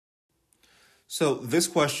So this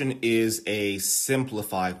question is a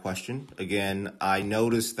simplified question. Again, I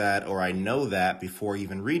noticed that, or I know that before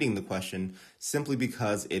even reading the question, simply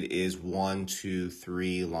because it is 1, 2,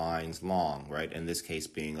 3 lines long, right? In this case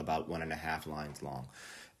being about 1.5 lines long.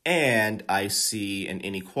 And I see an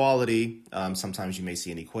inequality. Sometimes you may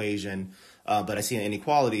see an equation, but I see an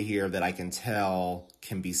inequality here that I can tell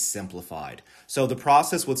can be simplified. So the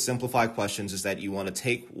process with simplified questions is that you want to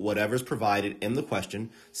take whatever's provided in the question,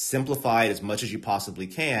 simplify it as much as you possibly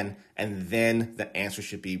can, and then the answer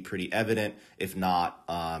should be pretty evident. If not,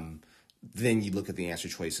 then you look at the answer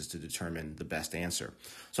choices to determine the best answer.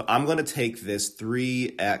 So I'm going to take this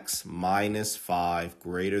 3x minus 5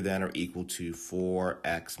 greater than or equal to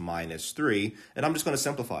 4x minus 3, and I'm just going to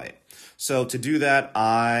simplify it. So to do that,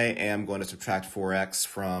 I am going to subtract 4x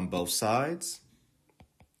from both sides.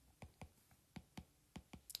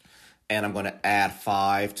 And I'm going to add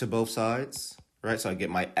 5 to both sides, right? So I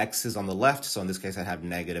get my x's on the left. So in this case, I have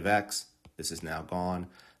negative x. This is now gone.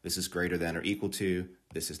 This is greater than or equal to.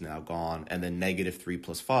 This is now gone. And then negative 3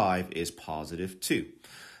 plus 5 is positive 2.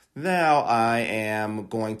 Now I am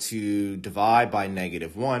going to divide by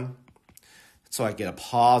negative 1. So I get a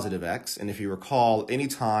positive x. And if you recall,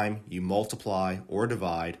 anytime you multiply or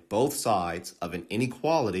divide both sides of an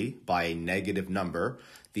inequality by a negative number,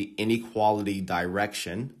 the inequality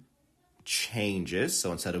direction changes.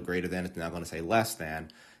 So instead of greater than, it's now going to say less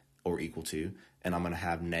than or equal to, and I'm going to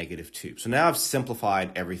have negative 2. So now I've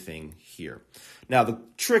simplified everything here. Now the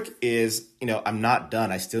trick is, I'm not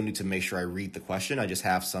done. I still need to make sure I read the question. I just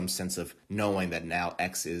have some sense of knowing that now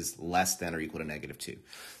x is less than or equal to negative 2.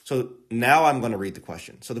 So now I'm going to read the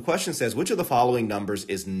question. So the question says, which of the following numbers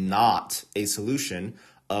is not a solution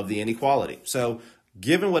of the inequality? So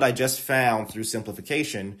given what I just found through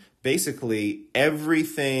simplification, basically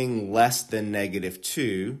everything less than negative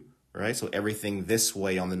 2, right? So everything this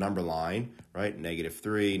way on the number line, right? Negative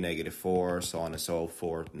 3, negative 4, so on and so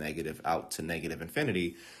forth, negative out to negative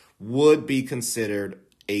infinity, would be considered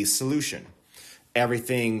a solution.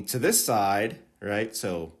 Everything to this side, right?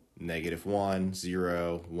 So negative 1,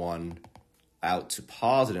 0, 1, out to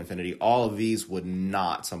positive infinity, all of these would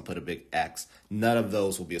not, so I'm put a big X, none of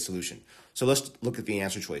those will be a solution. So let's look at the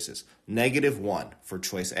answer choices. Negative 1 for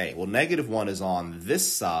choice A. Well, negative 1 is on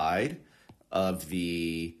this side of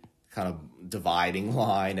the kind of dividing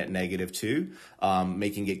line at negative 2,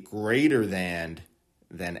 making it greater than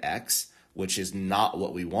X, which is not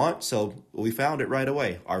what we want. So we found it right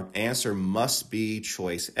away. Our answer must be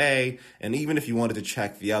choice A. And even if you wanted to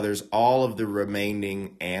check the others, all of the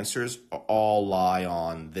remaining answers all lie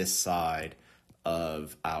on this side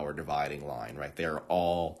of our dividing line, right? They're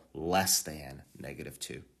all less than negative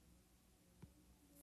 2.